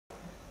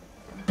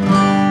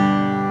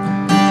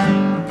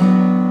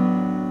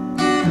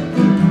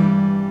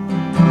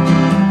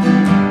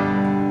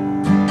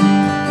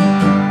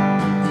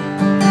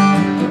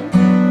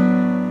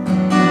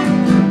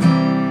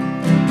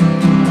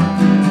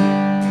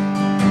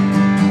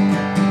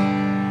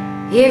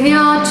If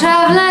you're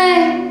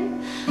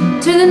traveling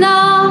to the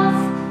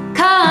North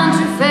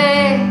Country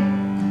Fair,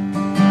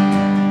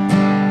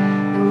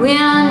 the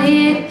wind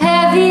hit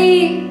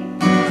heavy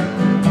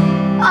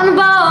on the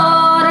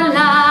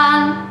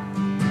borderline,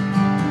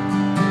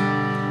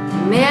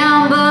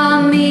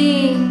 remember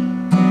me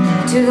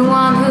to the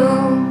one who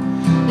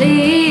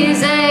lives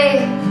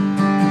there.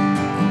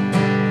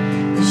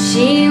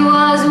 She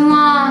was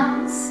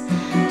once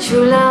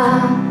true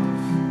love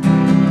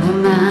of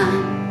mine.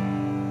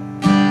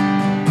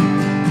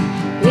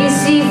 Please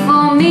see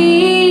for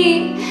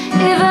me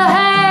if her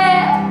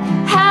hair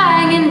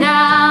hanging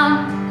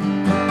down,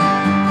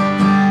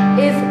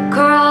 if it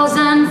curls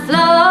and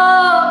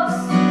flows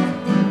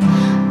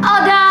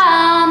all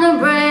down her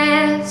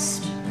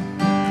breast.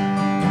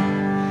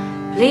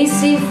 Please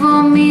see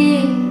for me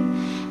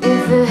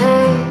if her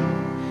hair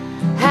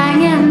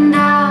hanging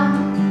down.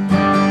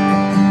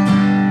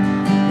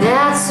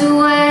 That's the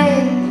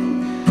way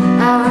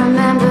I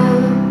remember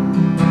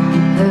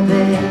her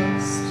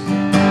best.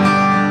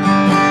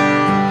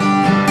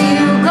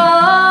 You go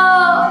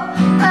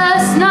where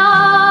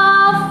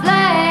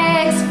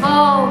snowflakes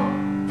fall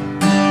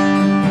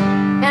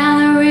and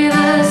the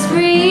rivers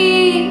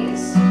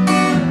freeze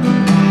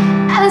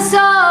and the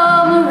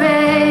summer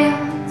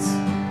rains.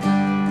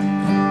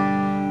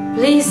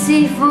 Please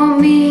see for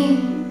me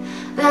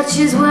that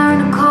she's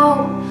wearing a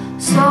coat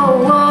so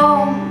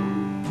warm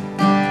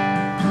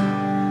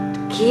to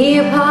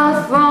keep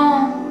her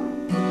from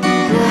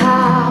the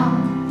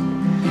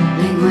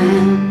howling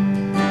wind.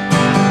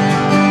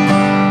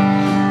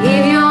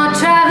 If you're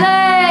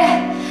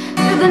traveling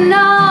to the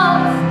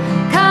North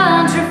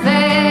Country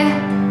Fair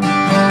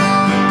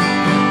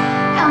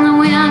and the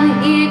wind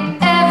hit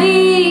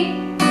heavy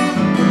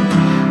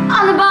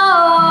on the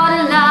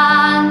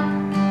borderline,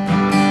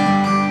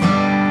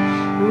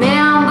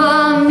 remember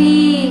me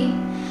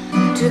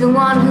to the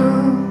one who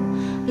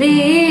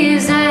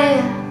lives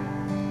there.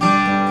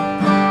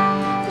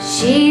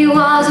 She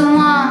was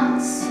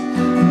once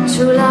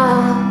true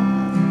love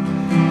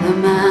of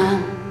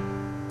mine.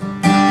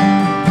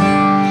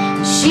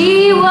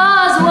 She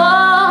was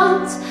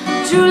once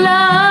true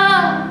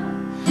love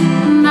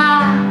of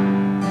mine.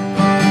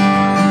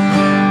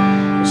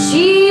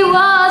 She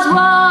was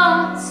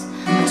once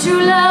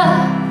true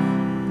love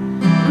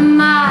of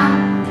mine.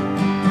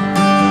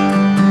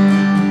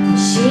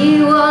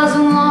 She was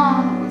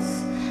once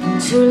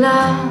true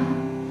love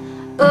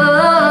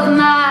of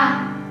mine.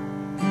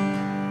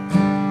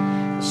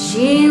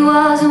 She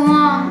was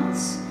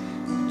once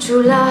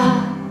true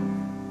love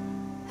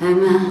of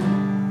mine.